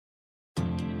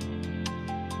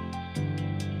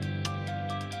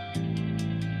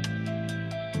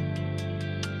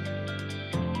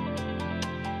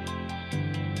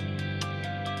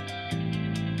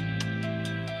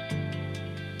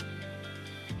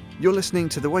You're listening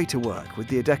to The Way to Work with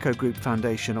the Adecco Group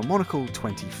Foundation on Monocle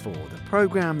 24, the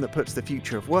programme that puts the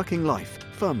future of working life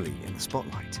firmly in the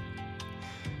spotlight.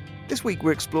 This week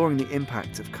we're exploring the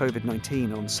impact of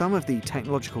COVID-19 on some of the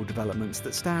technological developments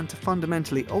that stand to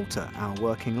fundamentally alter our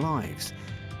working lives.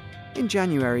 In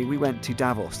January we went to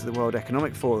Davos to the World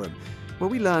Economic Forum, where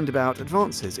we learned about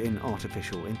advances in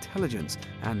artificial intelligence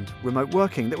and remote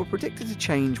working that were predicted to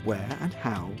change where and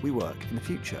how we work in the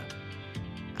future.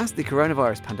 As the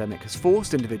coronavirus pandemic has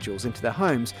forced individuals into their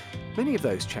homes, many of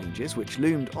those changes which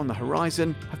loomed on the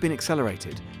horizon have been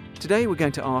accelerated. Today we're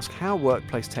going to ask how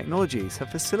workplace technologies have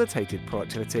facilitated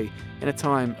productivity in a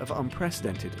time of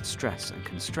unprecedented stress and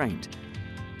constraint.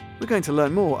 We're going to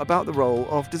learn more about the role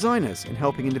of designers in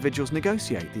helping individuals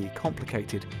negotiate the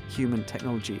complicated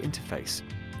human-technology interface,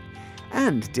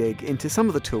 and dig into some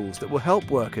of the tools that will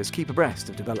help workers keep abreast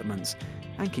of developments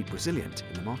and keep resilient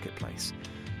in the marketplace.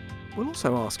 We'll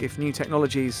also ask if new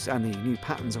technologies and the new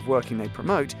patterns of working they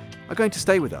promote are going to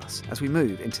stay with us as we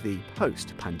move into the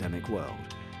post-pandemic world.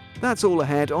 That's all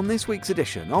ahead on this week's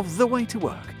edition of The Way to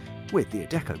Work with the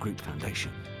Adecco Group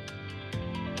Foundation.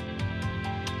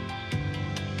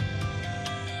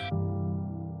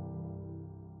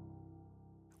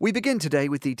 We begin today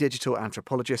with the digital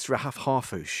anthropologist Rahaf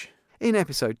Harfoush. In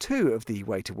episode 2 of The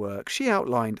Way to Work, she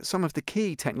outlined some of the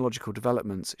key technological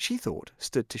developments she thought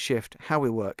stood to shift how we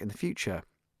work in the future.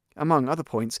 Among other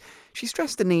points, she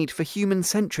stressed the need for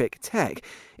human-centric tech,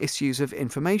 issues of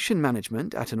information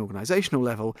management at an organisational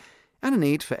level, and a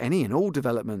need for any and all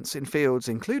developments in fields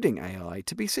including AI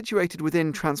to be situated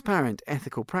within transparent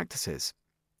ethical practices.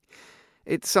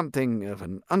 It's something of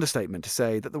an understatement to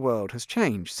say that the world has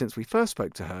changed since we first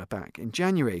spoke to her back in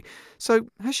January. So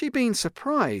has she been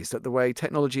surprised at the way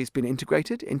technology has been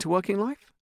integrated into working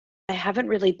life? I haven't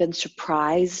really been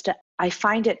surprised. I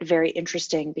find it very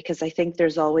interesting because I think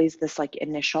there's always this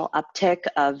initial uptick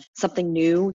of something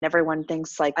new. Everyone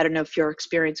thinks I don't know if your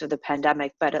experience with the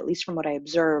pandemic, but at least from what I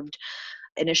observed,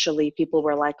 initially people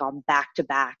were on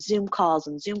back-to-back Zoom calls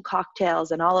and Zoom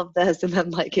cocktails and all of this, and then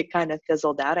it kind of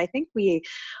fizzled out. I think we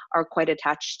are quite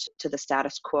attached to the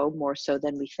status quo more so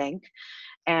than we think.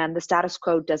 And the status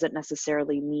quo doesn't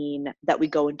necessarily mean that we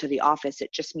go into the office.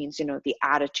 It just means, the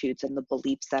attitudes and the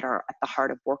beliefs that are at the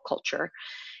heart of work culture.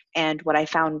 And what I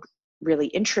found really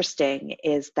interesting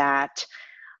is that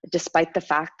despite the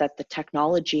fact that the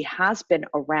technology has been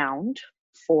around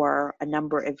for a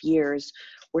number of years,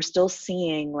 we're still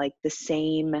seeing the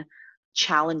same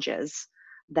challenges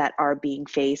that are being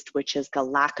faced, which is the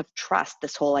lack of trust,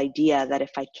 this whole idea that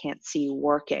if I can't see you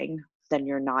working, then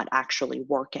you're not actually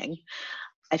working.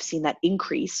 I've seen that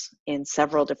increase in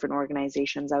several different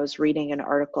organizations. I was reading an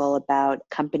article about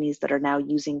companies that are now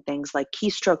using things like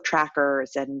keystroke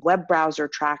trackers and web browser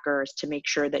trackers to make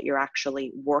sure that you're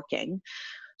actually working.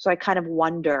 So I kind of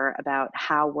wonder about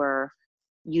how we're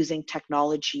using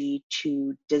technology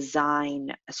to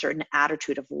design a certain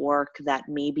attitude of work that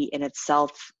maybe in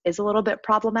itself is a little bit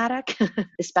problematic,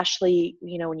 especially,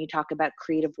 when you talk about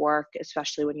creative work,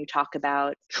 especially when you talk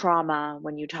about trauma,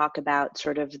 when you talk about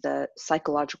sort of the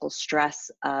psychological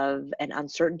stress of and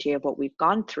uncertainty of what we've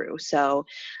gone through. So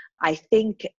I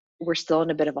think we're still in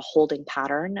a bit of a holding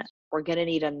pattern. We're going to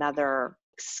need another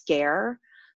scare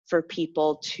for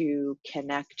people to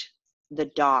connect the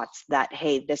dots that,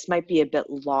 hey, this might be a bit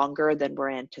longer than we're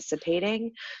anticipating.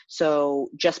 So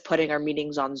just putting our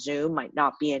meetings on Zoom might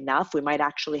not be enough. We might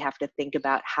actually have to think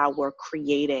about how we're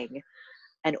creating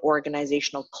an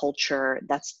organizational culture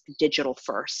that's digital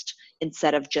first,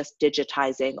 instead of just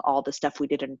digitizing all the stuff we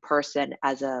did in person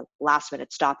as a last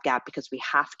minute stopgap because we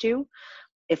have to.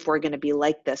 If we're going to be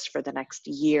like this for the next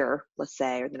year, let's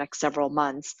say, or the next several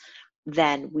months,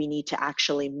 then we need to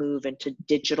actually move into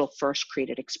digital first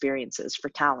created experiences for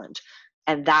talent.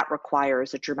 And that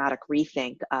requires a dramatic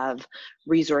rethink of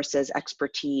resources,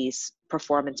 expertise,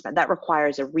 performance. That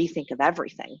requires a rethink of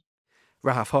everything.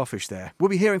 Rahaf Harfoush there.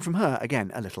 We'll be hearing from her again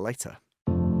a little later.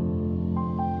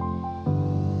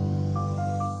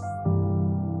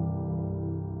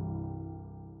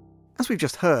 As we've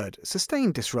just heard,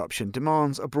 sustained disruption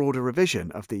demands a broader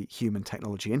revision of the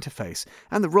human-technology interface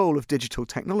and the role of digital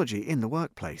technology in the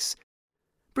workplace.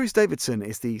 Bruce Davidson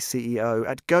is the CEO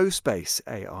at GoSpace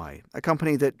AI, a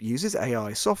company that uses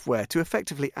AI software to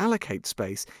effectively allocate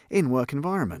space in work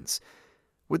environments.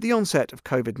 With the onset of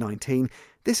COVID-19,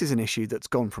 this is an issue that's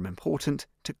gone from important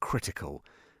to critical.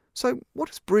 So what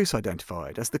has Bruce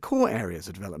identified as the core areas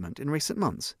of development in recent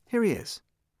months? Here he is.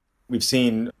 We've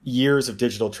seen years of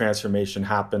digital transformation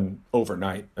happen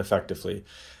overnight, effectively.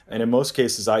 And in most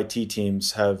cases, IT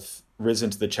teams have risen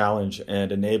to the challenge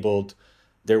and enabled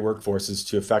their workforces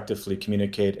to effectively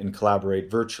communicate and collaborate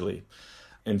virtually.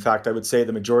 In fact, I would say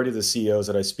the majority of the CEOs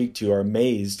that I speak to are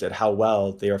amazed at how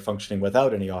well they are functioning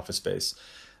without any office space.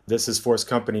 This has forced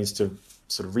companies to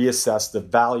sort of reassess the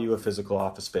value of physical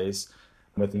office space,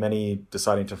 with many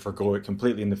deciding to forgo it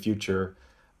completely in the future,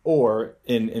 or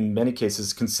in many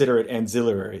cases, consider it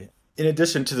ancillary. In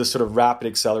addition to the sort of rapid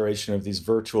acceleration of these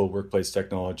virtual workplace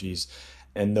technologies,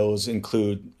 and those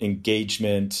include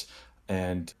engagement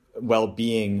and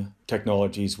well-being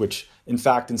technologies, which in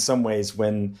fact, in some ways,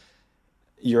 when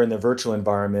you're in the virtual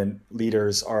environment,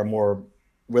 leaders are more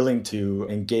willing to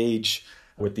engage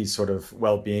with these sort of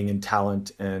well-being and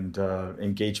talent and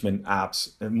engagement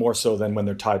apps, and more so than when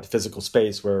they're tied to physical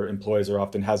space, where employees are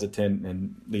often hesitant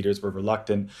and leaders were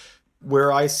reluctant.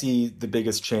 Where I see the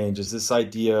biggest change is this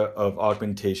idea of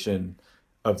augmentation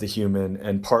of the human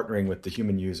and partnering with the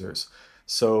human users.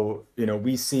 So,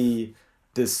 we see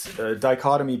this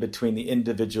dichotomy between the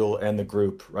individual and the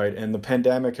group, right? And the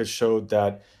pandemic has showed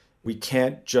that we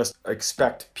can't just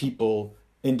expect people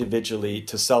individually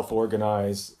to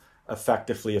self-organize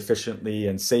effectively, efficiently,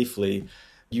 and safely.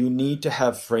 You need to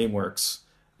have frameworks.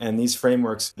 And these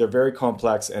frameworks, they're very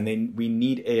complex, and we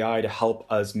need AI to help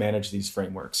us manage these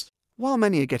frameworks. While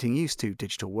many are getting used to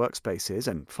digital workspaces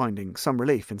and finding some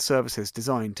relief in services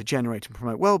designed to generate and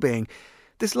promote well-being,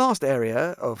 this last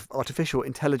area of artificial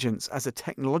intelligence as a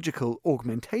technological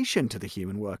augmentation to the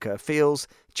human worker feels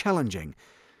challenging.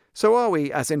 So are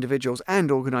we, as individuals and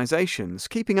organisations,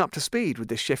 keeping up to speed with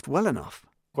this shift well enough?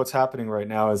 What's happening right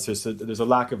now is there's a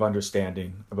lack of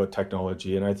understanding about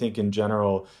technology. And I think in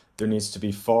general, there needs to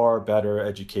be far better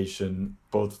education,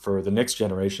 both for the next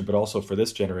generation, but also for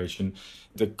this generation,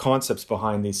 the concepts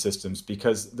behind these systems,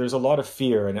 because there's a lot of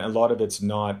fear and a lot of it's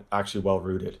not actually well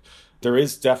rooted. There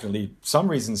is definitely some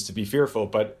reasons to be fearful,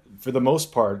 but for the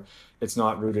most part, it's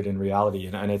not rooted in reality.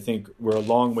 And I think we're a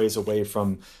long ways away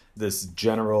from this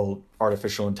general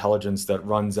artificial intelligence that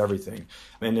runs everything.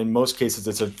 And in most cases,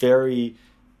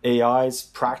 AI's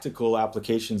practical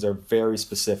applications are very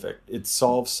specific. It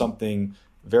solves something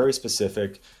very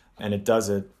specific, and it does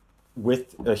it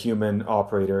with a human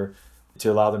operator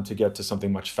to allow them to get to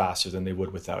something much faster than they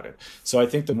would without it. So I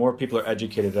think the more people are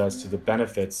educated as to the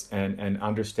benefits and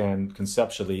understand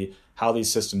conceptually how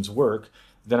these systems work,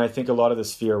 then I think a lot of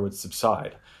this fear would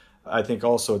subside. I think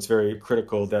also it's very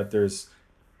critical that there's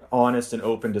honest and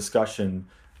open discussion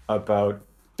about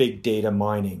big data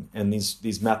mining and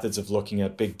these methods of looking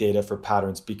at big data for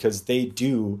patterns, because they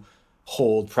do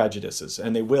hold prejudices,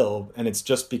 and they will. And it's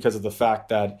just because of the fact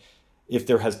that if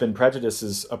there has been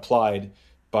prejudices applied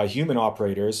by human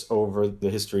operators over the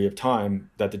history of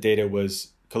time that the data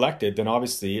was collected, then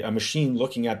obviously a machine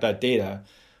looking at that data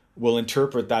will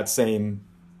interpret that same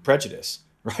prejudice,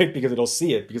 right? Because it'll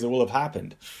see it, because it will have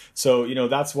happened. So,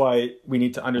 that's why we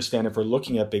need to understand, if we're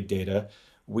looking at big data,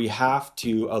 we have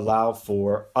to allow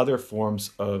for other forms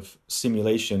of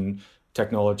simulation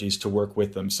technologies to work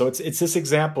with them. So it's this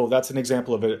example, that's an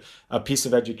example of a piece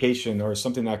of education or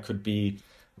something that could be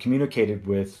communicated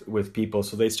with people,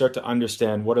 so they start to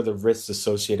understand what are the risks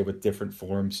associated with different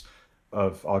forms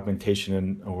of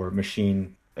augmentation or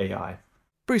machine AI.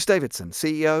 Bruce Davidson,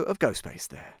 CEO of GoSpace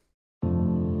there.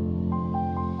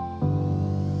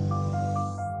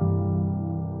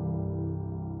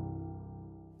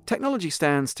 Technology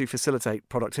stands to facilitate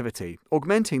productivity,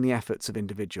 augmenting the efforts of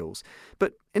individuals,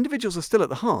 but individuals are still at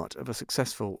the heart of a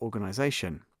successful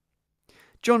organisation.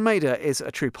 John Mader is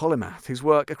a true polymath whose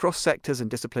work across sectors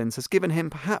and disciplines has given him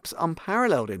perhaps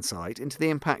unparalleled insight into the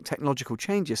impact technological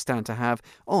changes stand to have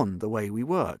on the way we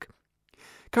work.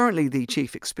 Currently the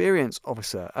Chief Experience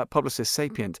Officer at Publicis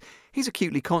Sapient, he's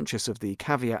acutely conscious of the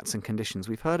caveats and conditions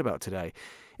we've heard about today,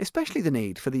 especially the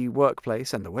need for the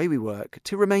workplace and the way we work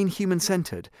to remain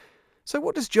human-centred. So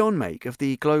what does John make of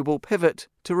the global pivot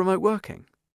to remote working?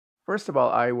 First of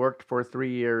all, I worked for 3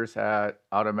 years at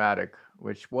Automatic,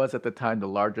 which was at the time the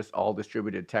largest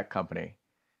all-distributed tech company.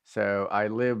 So I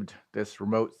lived this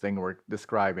remote thing we're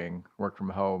describing, work from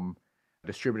home,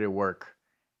 distributed work.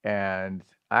 And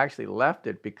I actually left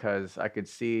it because I could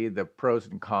see the pros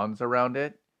and cons around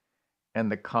it.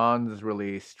 And the cons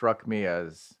really struck me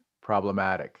as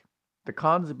problematic. The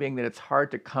cons being that it's hard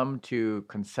to come to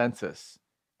consensus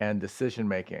and decision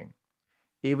making,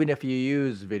 even if you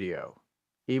use video,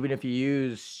 even if you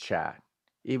use chat,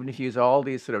 even if you use all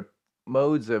these sort of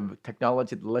modes of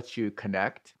technology that lets you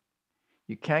connect,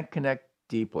 you can't connect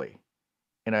deeply.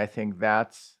 And I think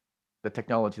that's the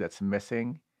technology that's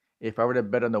missing. If I were to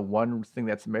bet on the one thing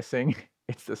that's missing,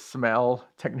 it's the smell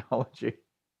technology.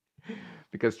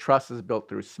 Because trust is built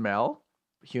through smell,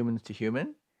 humans to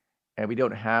human, and we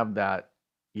don't have that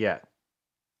yet.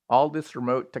 all this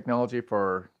remote technology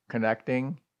for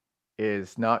connecting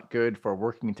is not good for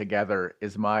working together,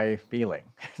 is my feeling,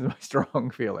 is my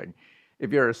strong feeling.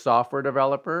 If you're a software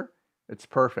developer, it's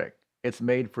perfect. It's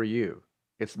made for you.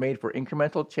 It's made for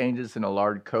incremental changes in a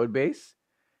large code base,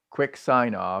 quick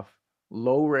sign off,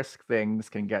 low risk things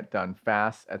can get done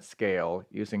fast at scale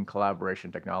using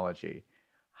collaboration technology.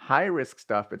 High risk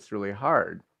stuff, it's really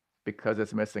hard because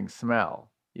it's missing smell.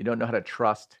 You don't know how to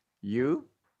trust you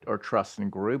or trust in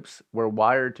groups. We're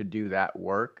wired to do that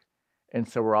work. And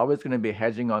so we're always going to be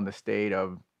hedging on the state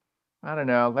of, I don't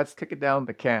know, let's kick it down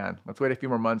the can. Let's wait a few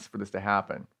more months for this to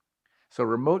happen. So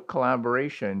remote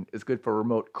collaboration is good for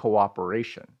remote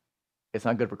cooperation. It's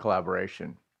not good for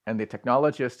collaboration. And the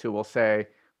technologist who will say,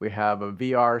 we have a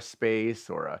VR space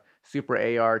or a super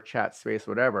AR chat space,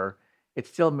 whatever, it's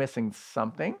still missing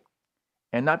something.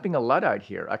 And not being a Luddite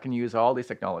here, I can use all these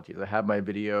technologies. I have my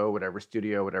video, whatever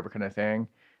studio, whatever kind of thing.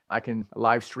 I can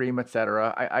live stream,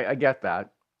 etc. I get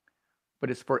that. But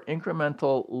it's for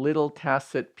incremental little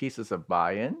tacit pieces of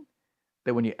buy-in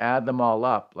that when you add them all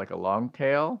up like a long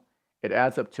tail, it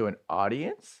adds up to an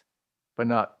audience, but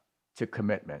not to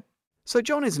commitment. So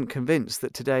John isn't convinced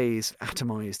that today's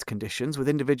atomised conditions with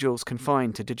individuals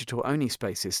confined to digital-only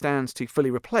spaces stands to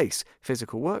fully replace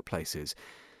physical workplaces.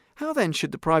 How then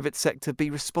should the private sector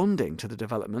be responding to the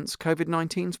developments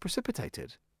COVID-19's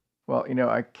precipitated? Well,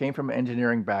 I came from an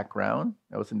engineering background.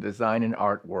 I was in design and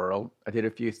art world. I did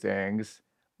a few things.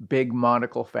 Big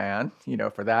monocle fan,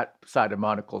 for that side of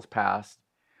monocle's past.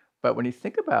 But when you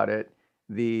think about it,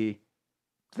 the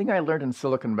thing I learned in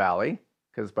Silicon Valley,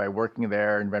 because by working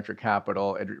there in venture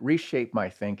capital, it reshaped my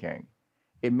thinking.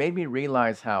 It made me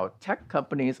realize how tech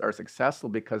companies are successful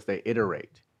because they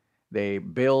iterate. They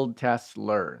build, test,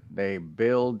 learn. They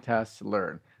build, test,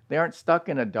 learn. They aren't stuck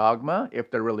in a dogma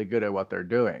if they're really good at what they're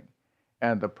doing.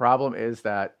 And the problem is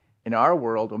that in our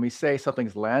world, when we say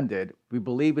something's landed, we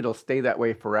believe it'll stay that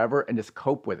way forever and just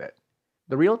cope with it.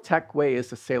 The real tech way is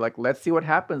to say, let's see what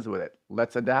happens with it.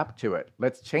 Let's adapt to it.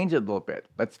 Let's change it a little bit.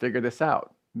 Let's figure this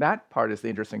out. That part is the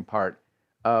interesting part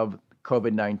of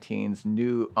COVID-19's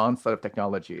new onslaught of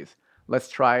technologies. Let's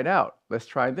try it out. Let's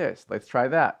try this. Let's try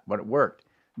that. What it worked.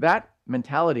 That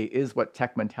mentality is what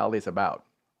tech mentality is about.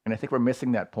 And I think we're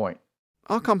missing that point.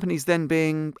 Are companies then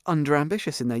being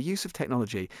under-ambitious in their use of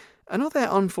technology? And are there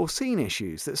unforeseen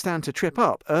issues that stand to trip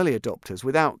up early adopters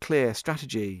without clear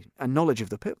strategy and knowledge of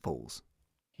the pitfalls?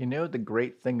 The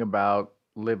great thing about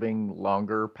living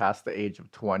longer past the age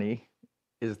of 20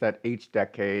 is that each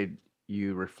decade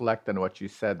you reflect on what you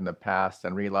said in the past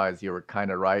and realize you were kind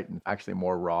of right and actually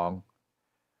more wrong.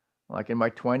 Like in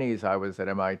my 20s, I was at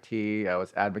MIT. I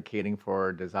was advocating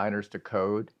for designers to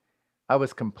code. I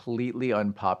was completely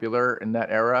unpopular in that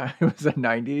era. It was the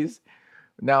 90s.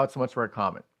 Now it's much more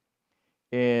common.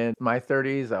 In my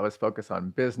 30s, I was focused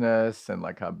on business and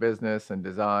how business and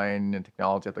design and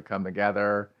technology have to come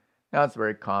together. Now it's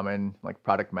very common, like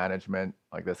product management,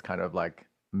 this kind of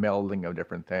melding of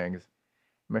different things.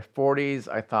 In my 40s,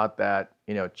 I thought that,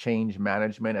 change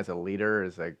management as a leader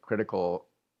is a critical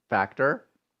factor,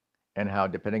 and how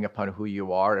depending upon who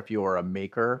you are, if you are a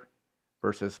maker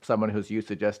versus someone who's used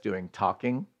to just doing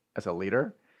talking as a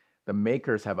leader, the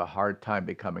makers have a hard time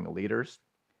becoming leaders.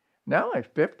 Now in my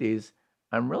 50s,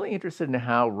 I'm really interested in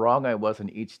how wrong I was in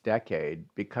each decade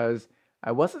because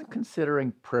I wasn't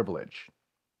considering privilege.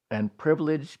 And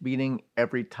privilege meaning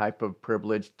every type of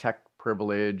privilege, tech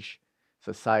privilege,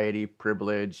 society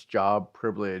privilege, job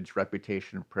privilege,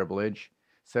 reputation privilege.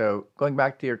 So going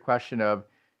back to your question of,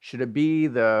 should it be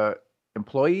the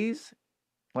employees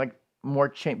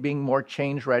being more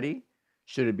change ready?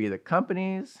 Should it be the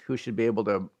companies who should be able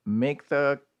to make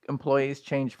the employees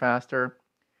change faster?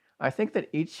 I think that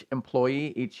each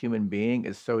employee, each human being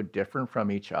is so different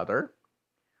from each other.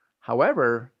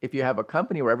 However, if you have a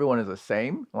company where everyone is the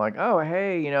same, oh,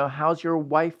 hey, how's your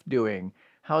wife doing?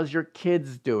 How's your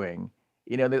kids doing?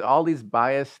 There's all these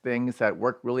biased things that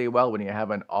work really well when you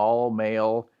have an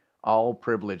all-male,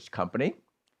 all-privileged company.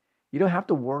 You don't have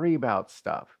to worry about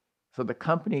stuff. So the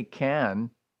company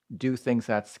can do things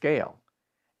at scale.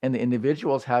 And the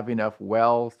individuals have enough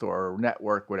wealth or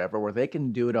network, whatever, where they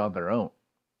can do it on their own.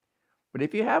 But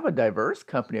if you have a diverse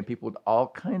company of people with all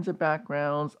kinds of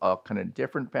backgrounds, all kind of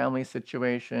different family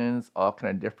situations, all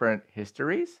kind of different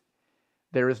histories,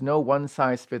 there is no one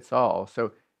size fits all.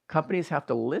 So companies have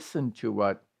to listen to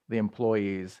what the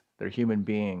employees, their human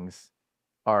beings,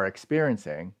 are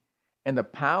experiencing. And the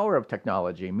power of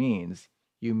technology means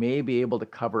you may be able to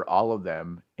cover all of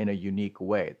them in a unique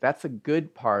way. That's a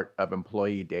good part of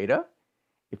employee data.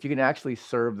 If you can actually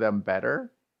serve them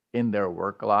better in their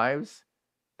work lives,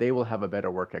 they will have a better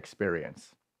work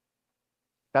experience.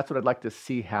 That's what I'd like to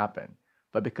see happen.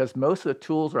 But because most of the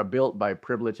tools are built by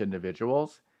privileged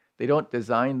individuals, they don't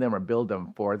design them or build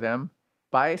them for them.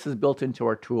 Bias is built into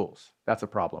our tools. That's a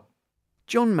problem.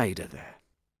 John Mader there.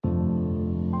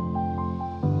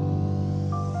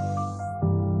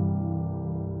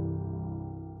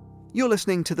 You're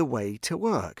listening to The Way to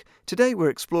Work. Today we're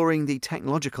exploring the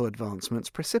technological advancements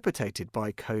precipitated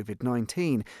by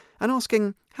COVID-19 and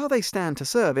asking how they stand to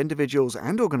serve individuals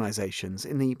and organisations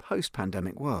in the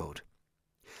post-pandemic world.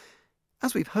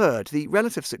 As we've heard, the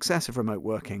relative success of remote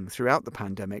working throughout the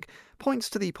pandemic points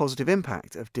to the positive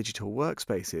impact of digital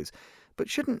workspaces, but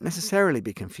shouldn't necessarily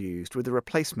be confused with the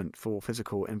replacement for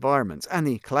physical environments and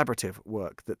the collaborative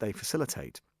work that they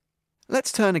facilitate.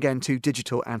 Let's turn again to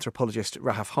digital anthropologist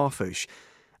Rahaf Harfoush.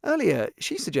 Earlier,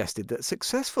 she suggested that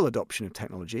successful adoption of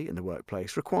technology in the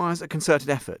workplace requires a concerted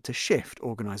effort to shift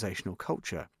organisational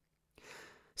culture.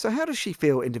 So how does she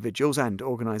feel individuals and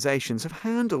organisations have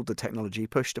handled the technology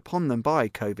pushed upon them by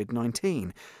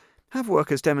COVID-19? Have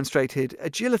workers demonstrated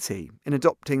agility in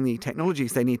adopting the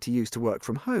technologies they need to use to work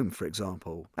from home, for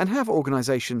example? And have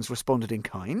organisations responded in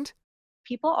kind?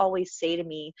 People always say to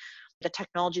me, the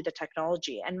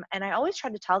technology. And I always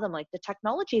try to tell them, like, the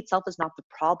technology itself is not the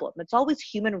problem. It's always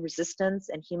human resistance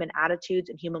and human attitudes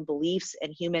and human beliefs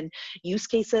and human use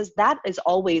cases. That is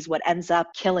always what ends up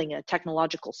killing a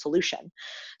technological solution.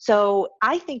 So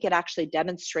I think it actually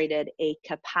demonstrated a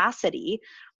capacity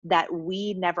that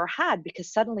we never had,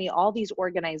 because suddenly all these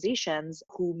organizations,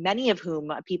 who many of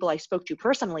whom people I spoke to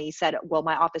personally said, well,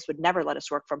 my office would never let us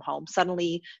work from home,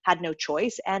 suddenly had no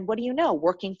choice. And what do you know?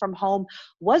 Working from home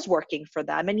was working for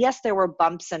them. And yes, there were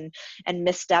bumps and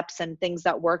missteps and things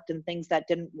that worked and things that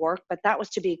didn't work, but that was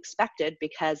to be expected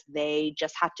because they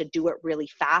just had to do it really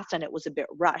fast and it was a bit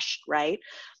rushed, right?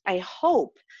 I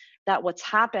hope that what's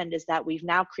happened is that we've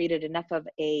now created enough of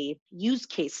a use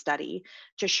case study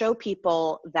to show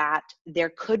people that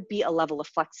there could be a level of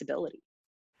flexibility.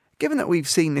 Given that we've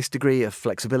seen this degree of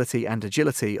flexibility and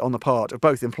agility on the part of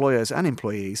both employers and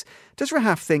employees, does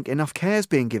Rahaf think enough care is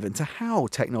being given to how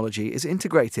technology is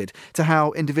integrated, to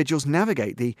how individuals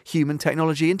navigate the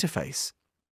human-technology interface?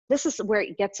 This is where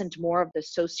it gets into more of the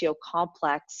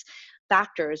socio-complex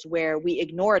factors where we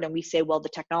ignore it and we say, well, the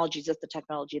technology is this, the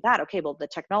technology that. Okay, well, the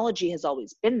technology has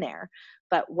always been there,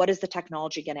 but what is the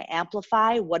technology going to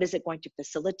amplify? What is it going to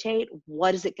facilitate?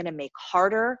 What is it going to make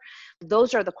harder?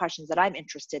 Those are the questions that I'm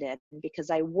interested in, because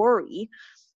I worry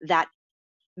that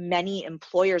many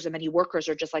employers and many workers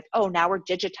are just like, oh, now we're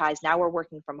digitized, now we're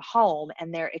working from home,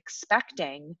 and they're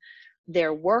expecting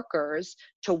their workers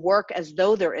to work as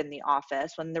though they're in the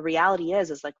office, when the reality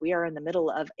is like we are in the middle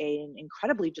of an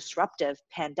incredibly disruptive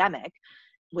pandemic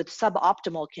with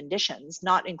suboptimal conditions,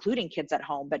 not including kids at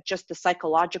home, but just the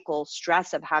psychological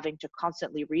stress of having to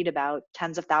constantly read about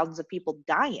tens of thousands of people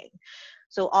dying.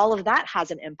 So all of that has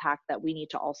an impact that we need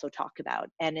to also talk about.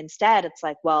 And instead, it's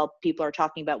like, well, people are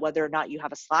talking about whether or not you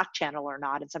have a Slack channel or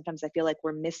not. And sometimes I feel like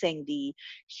we're missing the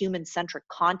human-centric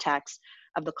context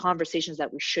of the conversations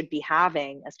that we should be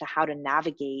having as to how to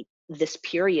navigate this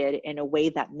period in a way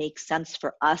that makes sense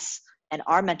for us and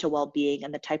our mental well-being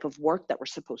and the type of work that we're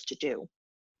supposed to do.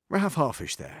 Rahaf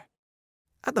Harfoush there.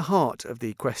 At the heart of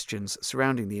the questions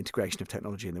surrounding the integration of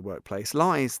technology in the workplace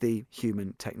lies the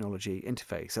human-technology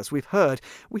interface. As we've heard,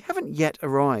 we haven't yet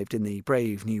arrived in the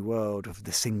brave new world of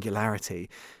the singularity.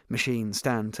 Machines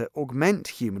stand to augment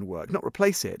human work, not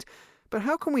replace it. But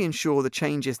how can we ensure the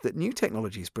changes that new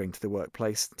technologies bring to the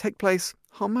workplace take place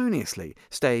harmoniously,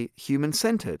 stay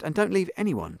human-centred, and don't leave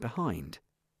anyone behind?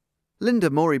 Linda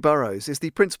Morey-Burrows is the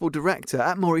Principal Director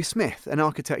at Morey Smith, an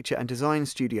architecture and design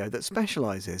studio that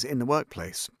specialises in the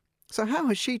workplace. So how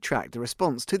has she tracked the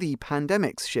response to the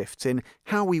pandemic's shifts in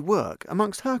how we work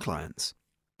amongst her clients?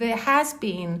 There has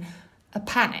been a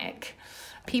panic.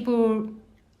 People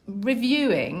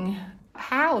reviewing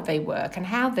how they work and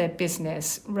how their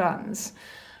business runs.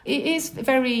 It is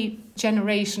very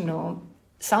generational.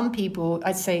 Some people,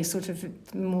 I'd say sort of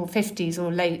more 50s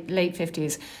or late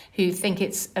 50s, who think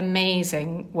it's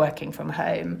amazing working from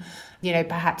home. You know,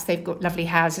 perhaps they've got lovely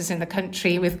houses in the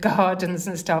country with gardens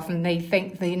and stuff, and they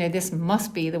think that, you know, this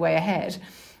must be the way ahead.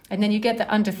 And then you get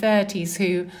the under 30s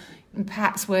who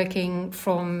perhaps working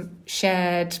from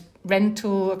shared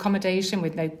rental accommodation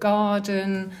with no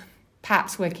garden,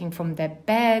 perhaps working from their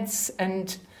beds.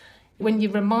 And when you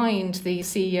remind the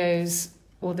CEOs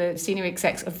or the senior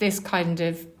execs of this kind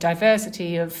of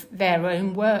diversity of their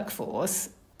own workforce,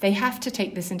 they have to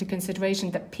take this into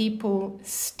consideration, that people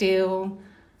still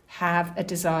have a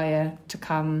desire to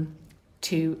come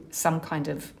to some kind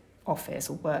of office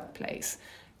or workplace.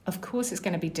 Of course, it's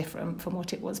going to be different from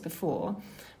what it was before.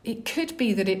 It could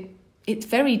be that it it's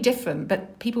very different,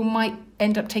 but people might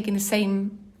end up taking the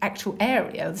same actual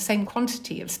area, the same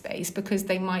quantity of space, because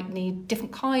they might need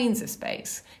different kinds of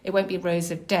space. It won't be rows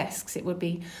of desks, it would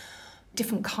be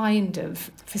different kind of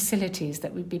facilities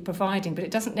that we'd be providing, but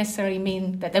it doesn't necessarily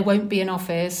mean that there won't be an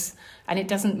office, and it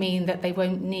doesn't mean that they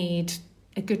won't need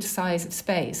a good size of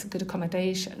space, a good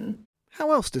accommodation.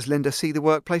 How else does Linda see the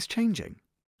workplace changing?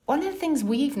 One of the things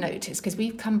we've noticed, because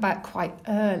we've come back quite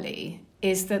early,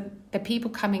 is that the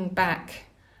people coming back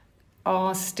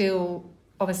are still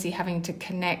obviously having to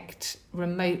connect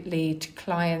remotely to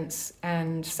clients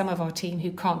and some of our team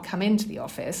who can't come into the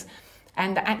office.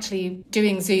 And actually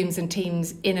doing Zooms and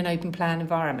Teams in an open plan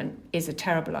environment is a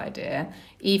terrible idea.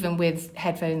 Even with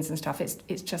headphones and stuff,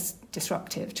 it's just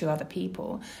disruptive to other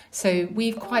people. So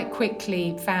we've quite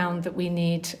quickly found that we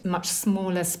need much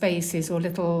smaller spaces or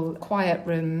little quiet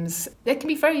rooms. They can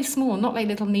be very small, not like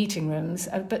little meeting rooms,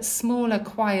 but smaller,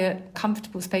 quiet,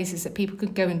 comfortable spaces that people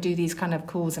could go and do these kind of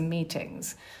calls and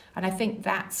meetings. And I think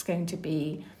that's going to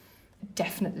be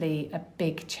definitely a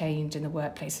big change in the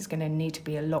workplace. There's going to need to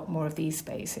be a lot more of these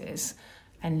spaces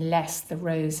and less the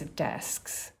rows of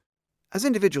desks. As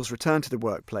individuals return to the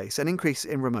workplace, an increase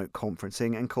in remote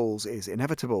conferencing and calls is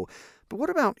inevitable. But what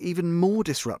about even more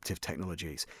disruptive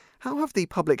technologies? How have the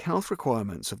public health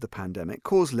requirements of the pandemic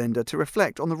caused Linda to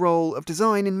reflect on the role of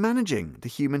design in managing the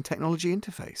human-technology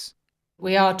interface?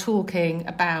 We are talking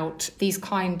about these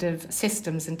kind of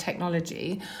systems and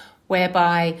technology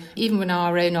whereby even in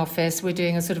our own office, we're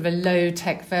doing a sort of a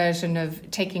low-tech version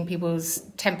of taking people's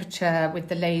temperature with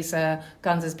the laser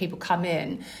guns as people come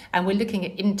in. And we're looking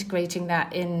at integrating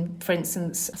that in, for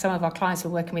instance, some of our clients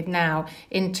we're working with now,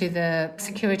 into the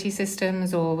security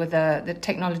systems or with the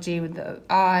technology with the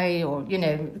eye or, in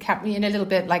a little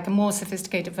bit like a more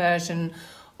sophisticated version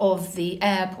of the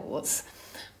airports.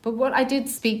 But what I did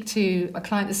speak to a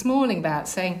client this morning about,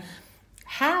 saying,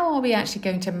 how are we actually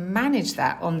going to manage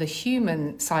that on the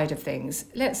human side of things?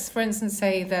 Let's, for instance,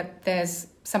 say that there's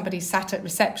somebody sat at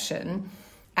reception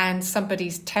and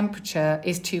somebody's temperature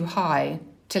is too high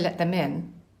to let them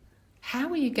in. How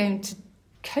are you going to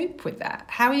cope with that?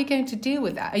 How are you going to deal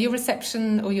with that? Are your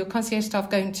reception or your concierge staff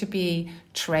going to be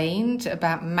trained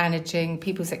about managing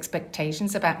people's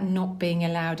expectations about not being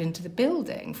allowed into the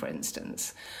building, for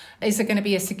instance? Is there going to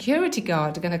be a security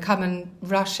guard going to come and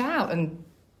rush out and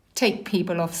take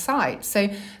people off site? So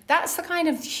that's the kind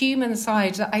of human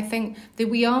side that I think that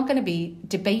we are going to be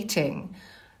debating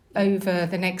over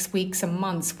the next weeks and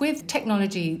months with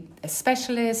technology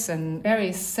specialists and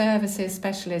various services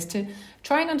specialists to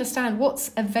try and understand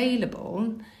what's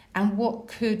available and what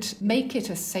could make it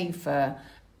a safer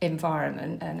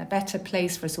environment and a better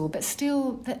place for us all, but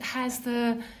still that has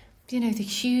the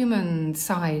human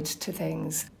side to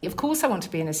things. Of course I want to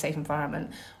be in a safe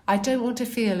environment. I don't want to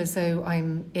feel as though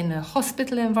I'm in a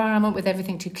hospital environment with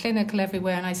everything too clinical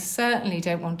everywhere, and I certainly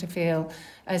don't want to feel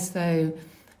as though,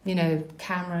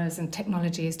 cameras and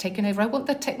technology is taken over. I want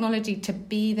the technology to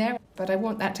be there, but I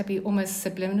want that to be almost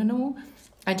subliminal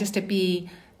and just to be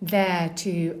there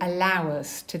to allow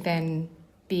us to then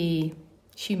be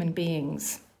human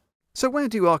beings. So where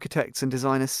do architects and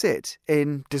designers sit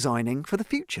in designing for the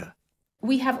future?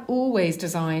 We have always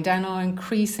designed and are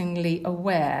increasingly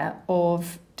aware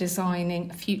of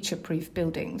designing future-proof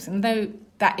buildings. And though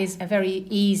that is a very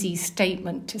easy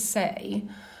statement to say,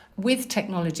 with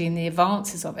technology and the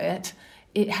advances of it,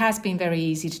 it has been very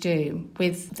easy to do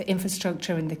with the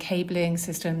infrastructure and the cabling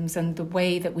systems and the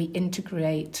way that we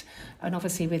integrate. And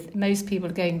obviously with most people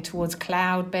going towards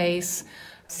cloud-based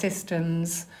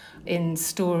systems in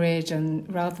storage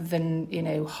and rather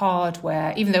than,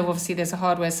 hardware, even though obviously there's a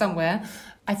hardware somewhere,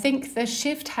 I think the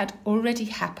shift had already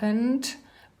happened,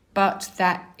 but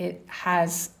that it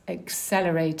has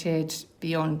accelerated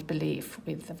beyond belief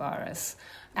with the virus.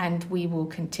 And we will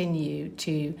continue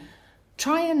to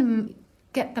try and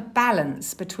get the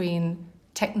balance between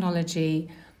technology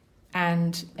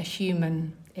and a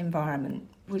human environment,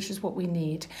 which is what we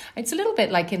need. It's a little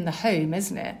bit like in the home,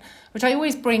 isn't it? Which I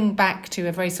always bring back to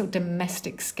a very sort of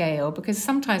domestic scale, because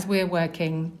sometimes we're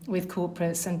working with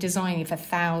corporates and designing for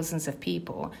thousands of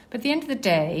people. But at the end of the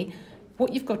day,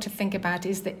 what you've got to think about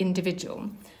is the individual.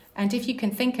 And if you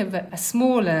can think of a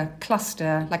smaller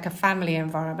cluster, like a family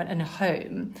environment and a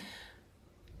home,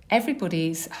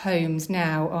 everybody's homes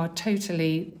now are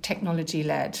totally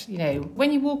technology-led.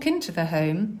 When you walk into the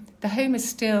home is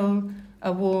still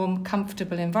a warm,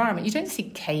 comfortable environment. You don't see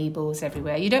cables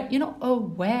everywhere. You're not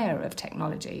aware of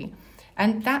technology.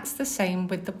 And that's the same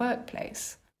with the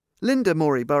workplace. Linda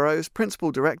Morey-Burrows,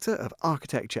 Principal Director of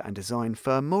architecture and design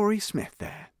firm Morey Smith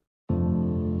there.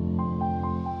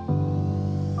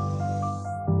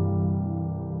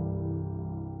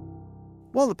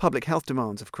 While the public health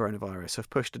demands of coronavirus have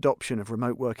pushed adoption of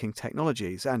remote working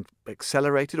technologies and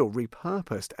accelerated or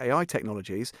repurposed AI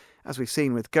technologies, as we've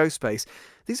seen with GoSpace,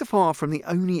 these are far from the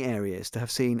only areas to have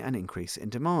seen an increase in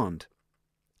demand.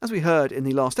 As we heard in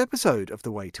the last episode of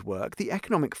The Way to Work, the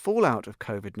economic fallout of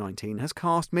COVID-19 has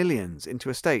cast millions into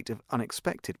a state of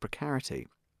unexpected precarity.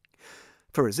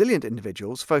 For resilient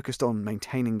individuals focused on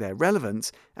maintaining their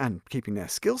relevance and keeping their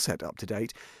skill set up to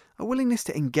date, a willingness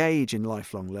to engage in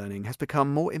lifelong learning has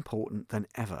become more important than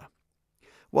ever.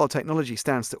 While technology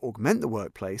stands to augment the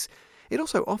workplace, it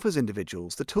also offers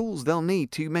individuals the tools they'll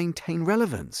need to maintain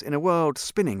relevance in a world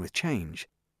spinning with change.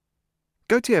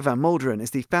 Gautier van Mulderen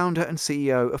is the founder and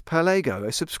CEO of Perlego,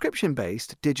 a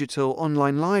subscription-based digital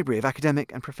online library of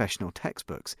academic and professional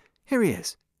textbooks. Here he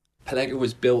is. Perlego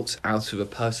was built out of a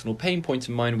personal pain point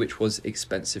of mine, which was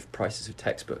expensive prices of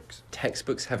textbooks.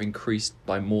 Textbooks have increased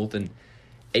by more than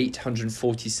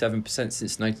 847%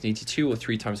 since 1982, or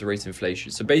 3 times the rate of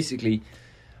inflation. So basically,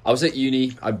 I was at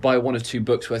uni, I'd buy 1 or 2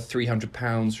 books worth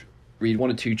 £300, read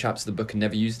 1 or 2 chapters of the book and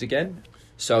never use it again.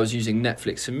 So I was using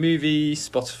Netflix for movies,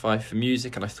 Spotify for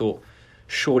music, and I thought,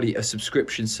 surely a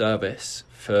subscription service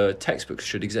for textbooks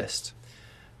should exist.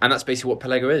 And that's basically what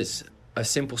Perlego is. A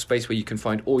simple space where you can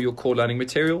find all your core learning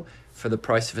material for the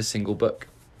price of a single book.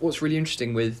 What's really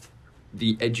interesting with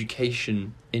the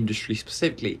education industry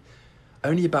specifically,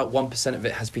 only about 1% of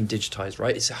it has been digitized,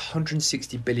 right? It's a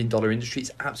 $160 billion industry. It's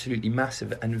absolutely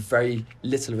massive, and very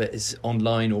little of it is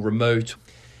online or remote.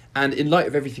 And in light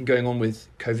of everything going on with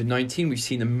COVID-19, we've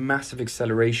seen a massive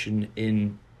acceleration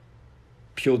in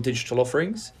pure digital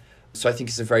offerings. So I think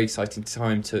it's a very exciting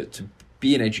time to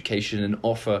be in education and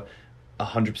offer a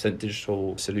 100%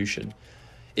 digital solution.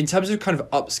 In terms of kind of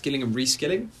upskilling and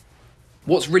reskilling,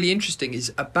 what's really interesting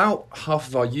is about half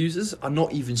of our users are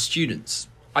not even students.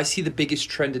 I see the biggest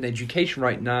trend in education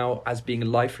right now as being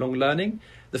lifelong learning.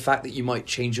 The fact that you might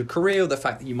change your career, or the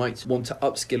fact that you might want to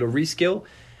upskill or reskill,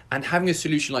 and having a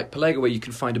solution like Perlego where you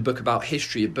can find a book about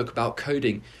history, a book about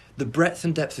coding, the breadth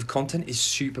and depth of content is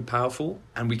super powerful,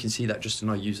 and we can see that just in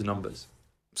our user numbers.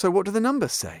 So what do the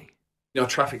numbers say? Our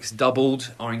traffic's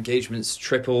doubled, our engagement's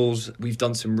tripled. We've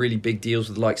done some really big deals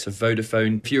with the likes of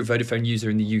Vodafone. If you're a Vodafone user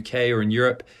in the UK or in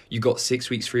Europe, you got 6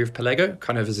 weeks free of Perlego,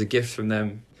 kind of as a gift from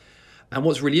them. And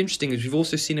what's really interesting is we've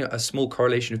also seen a small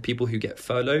correlation of people who get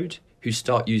furloughed who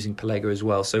start using Perlego as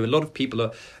well. So a lot of people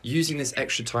are using this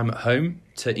extra time at home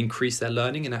to increase their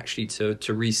learning and actually to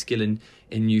reskill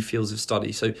in new fields of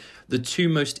study. So the 2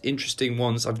 most interesting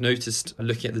ones I've noticed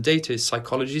looking at the data is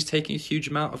psychology is taking a huge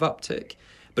amount of uptick,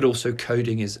 but also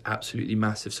coding is absolutely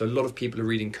massive. So a lot of people are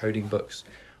reading coding books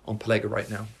on Perlego right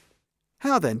now.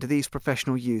 How then do these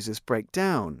professional users break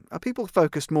down? Are people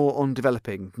focused more on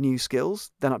developing new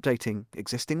skills than updating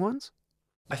existing ones?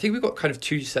 I think we've got kind of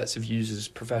 2 sets of users,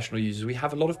 professional users. We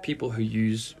have a lot of people who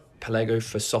use Perlego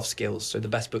for soft skills, so the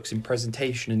best books in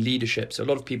presentation and leadership. So a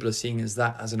lot of people are seeing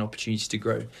that as an opportunity to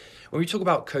grow. When we talk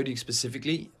about coding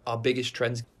specifically, our biggest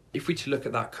trends, if we look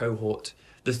at that cohort,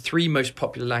 the 3 most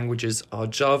popular languages are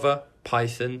Java,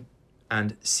 Python,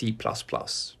 and C++.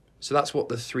 So that's what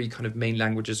the 3 kind of main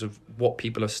languages of what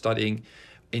people are studying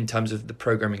in terms of the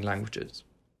programming languages.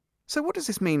 So what does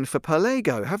this mean for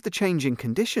Perlego? Have the changing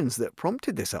conditions that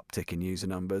prompted this uptick in user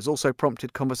numbers also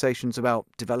prompted conversations about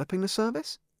developing the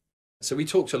service? So we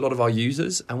talked to a lot of our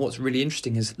users, and what's really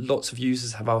interesting is lots of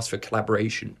users have asked for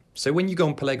collaboration. So when you go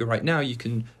on Perlego right now, you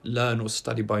can learn or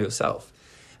study by yourself.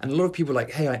 And a lot of people are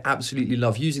like, hey, I absolutely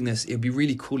love using this. It would be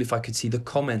really cool if I could see the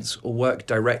comments or work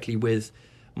directly with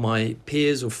my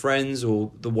peers or friends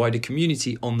or the wider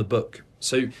community on the book.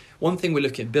 So one thing we're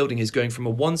looking at building is going from a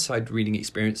one-side reading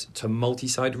experience to a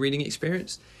multi-side reading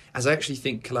experience, as I actually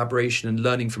think collaboration and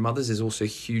learning from others is also a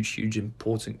huge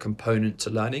important component to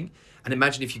learning. And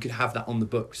imagine if you could have that on the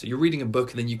book. So you're reading a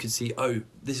book and then you could see, oh,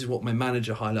 this is what my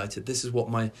manager highlighted. This is what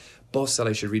my boss said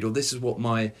I should read, or this is what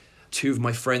 2 of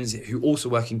my friends who also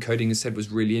work in coding said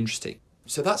was really interesting.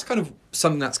 So that's kind of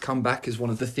something that's come back as one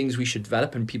of the things we should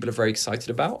develop and people are very excited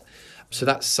about. So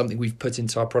that's something we've put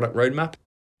into our product roadmap.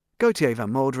 Gautier van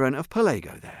Mulderen of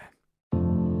Perlego there.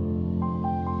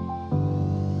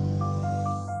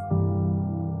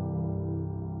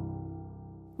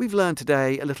 We've learned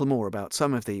today a little more about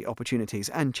some of the opportunities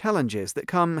and challenges that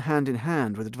come hand in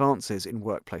hand with advances in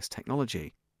workplace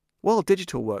technology. While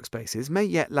digital workspaces may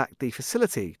yet lack the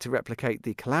facility to replicate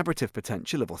the collaborative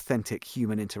potential of authentic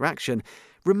human interaction,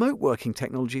 remote working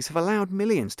technologies have allowed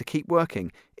millions to keep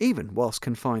working, even whilst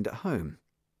confined at home.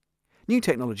 New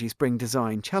technologies bring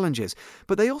design challenges,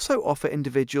 but they also offer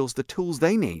individuals the tools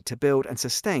they need to build and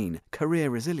sustain career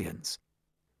resilience.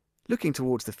 Looking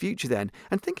towards the future then,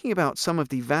 and thinking about some of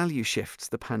the value shifts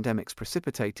the pandemic's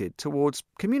precipitated towards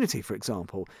community, for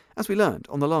example, as we learned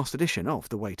on the last edition of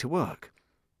The Way to Work.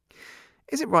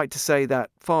 Is it right to say that,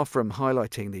 far from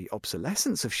highlighting the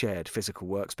obsolescence of shared physical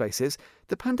workspaces,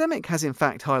 the pandemic has in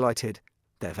fact highlighted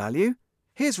their value?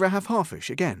 Here's Rahav Harfush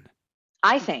again.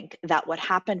 I think that what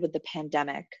happened with the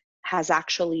pandemic has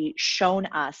actually shown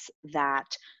us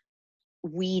that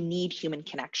we need human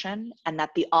connection, and that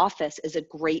the office is a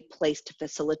great place to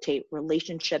facilitate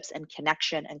relationships and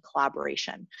connection and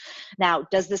collaboration. Now,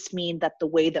 does this mean that the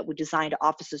way that we designed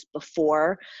offices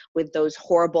before with those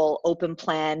horrible open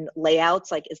plan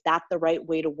layouts, like, is that the right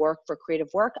way to work for creative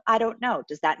work? I don't know.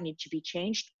 Does that need to be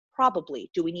changed? Probably.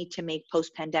 Do we need to make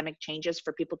post-pandemic changes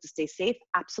for people to stay safe?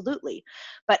 Absolutely.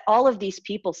 But all of these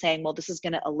people saying, well, this is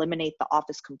going to eliminate the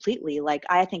office completely, like,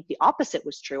 I think the opposite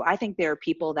was true. I think there are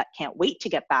people that can't wait to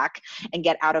get back and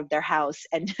get out of their house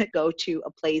and go to a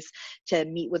place to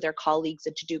meet with their colleagues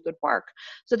and to do good work.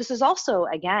 So this is also,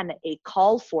 again, a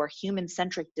call for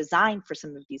human-centric design for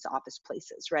some of these office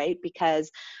places, right?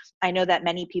 Because I know that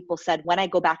many people said, when I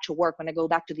go back to work, when I go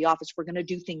back to the office, we're going to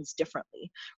do things differently.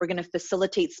 We're going to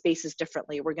facilitate spaces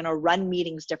differently. We're going to run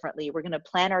meetings differently. We're going to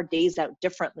plan our days out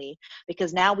differently,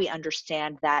 because now we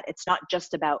understand that it's not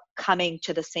just about coming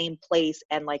to the same place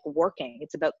and like working.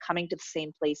 It's about coming to the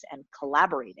same place and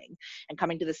collaborating, and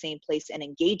coming to the same place and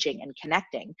engaging and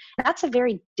connecting. And that's a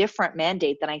very different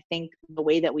mandate than I think the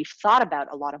way that we've thought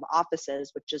about a lot of offices,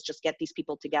 which is just get these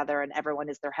people together and everyone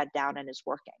is their head down and is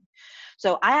working.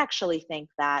 So I actually think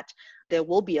that there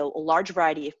will be a large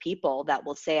variety of people that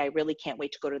will say, I really can't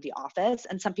wait to go to the office.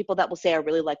 And some people that will say, I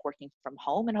really like working from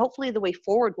home. And hopefully the way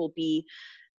forward will be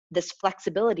this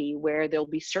flexibility where there'll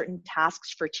be certain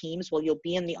tasks for teams where you'll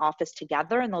be in the office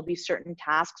together, and there'll be certain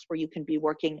tasks where you can be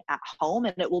working at home.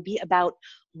 And it will be about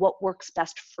what works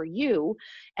best for you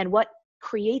and what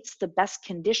creates the best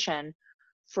condition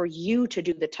for you to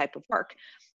do the type of work.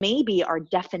 Maybe our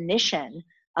definition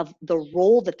of the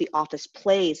role that the office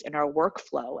plays in our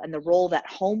workflow and the role that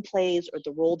home plays or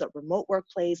the role that remote work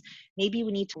plays, maybe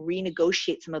we need to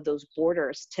renegotiate some of those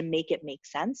borders to make it make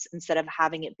sense, instead of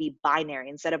having it be binary.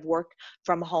 Instead of work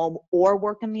from home or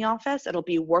work in the office, it'll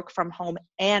be work from home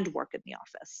and work in the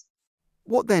office.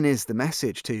 What then is the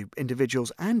message to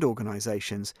individuals and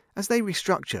organisations as they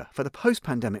restructure for the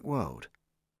post-pandemic world?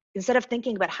 Instead of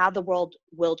thinking about how the world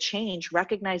will change,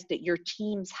 recognize that your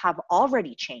teams have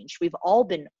already changed. We've all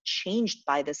been changed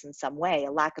by this in some way.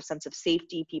 A lack of sense of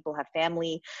safety. People have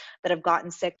family that have gotten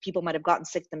sick. People might have gotten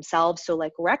sick themselves. So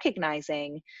like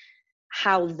recognizing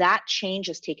how that change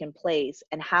has taken place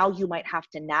and how you might have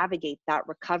to navigate that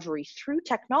recovery through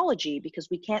technology, because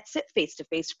we can't sit face to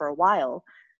face for a while.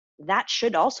 That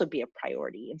should also be a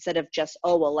priority, instead of just,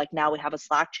 oh, well, like now we have a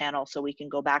Slack channel so we can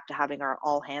go back to having our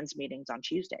all hands meetings on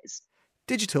Tuesdays.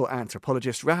 Digital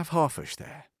anthropologist Rahav Harfush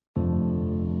there.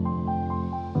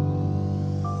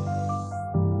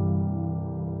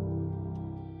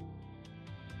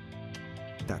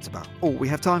 That's about all we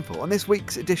have time for on this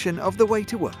week's edition of The Way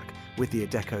to Work with the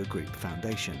Adecco Group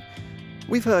Foundation.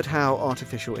 We've heard how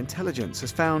artificial intelligence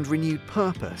has found renewed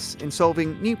purpose in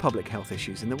solving new public health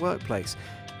issues in the workplace,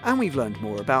 and we've learned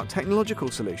more about technological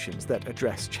solutions that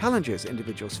address challenges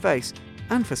individuals face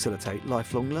and facilitate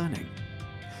lifelong learning.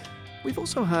 We've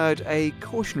also heard a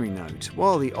cautionary note.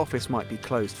 While the office might be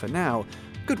closed for now,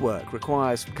 good work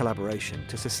requires collaboration.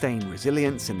 To sustain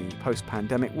resilience in the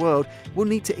post-pandemic world, we'll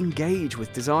need to engage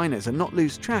with designers and not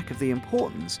lose track of the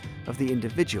importance of the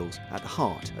individuals at the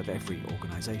heart of every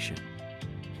organisation.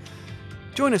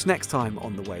 Join us next time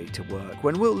on The Way to Work,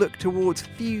 when we'll look towards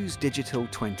Fuse Digital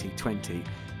 2020,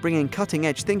 bringing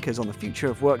cutting-edge thinkers on the future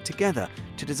of work together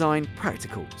to design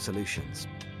practical solutions.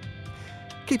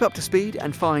 Keep up to speed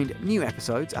and find new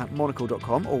episodes at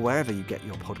monocle.com or wherever you get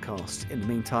your podcasts in the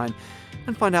meantime,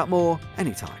 and find out more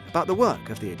anytime about the work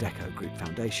of the Adecco Group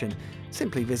Foundation.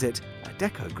 Simply visit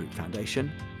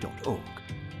adeccogroupfoundation.org.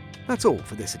 That's all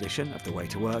for this edition of The Way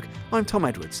to Work. I'm Tom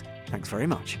Edwards. Thanks very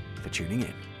much for tuning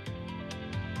in.